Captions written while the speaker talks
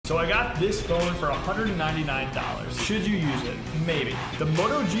So I got this phone for $199. Should you use it? Maybe. The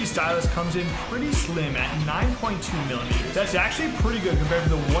Moto G stylus comes in pretty slim at 9.2 millimeters. That's actually pretty good compared to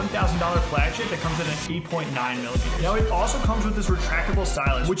the $1,000 flagship that comes in at 8.9 millimeters. Now it also comes with this retractable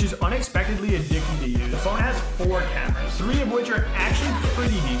stylus, which is unexpectedly addicting to use. The phone has 4 cameras, 3 of which are actually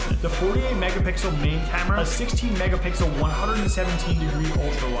pretty decent. The 48 megapixel main camera, a 16 megapixel 117 degree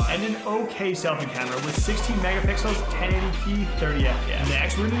ultra wide, and an okay selfie camera with 16 megapixels, 1080p, 30 fps.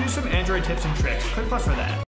 Next, we're gonna do some Android tips and tricks. Click plus for that.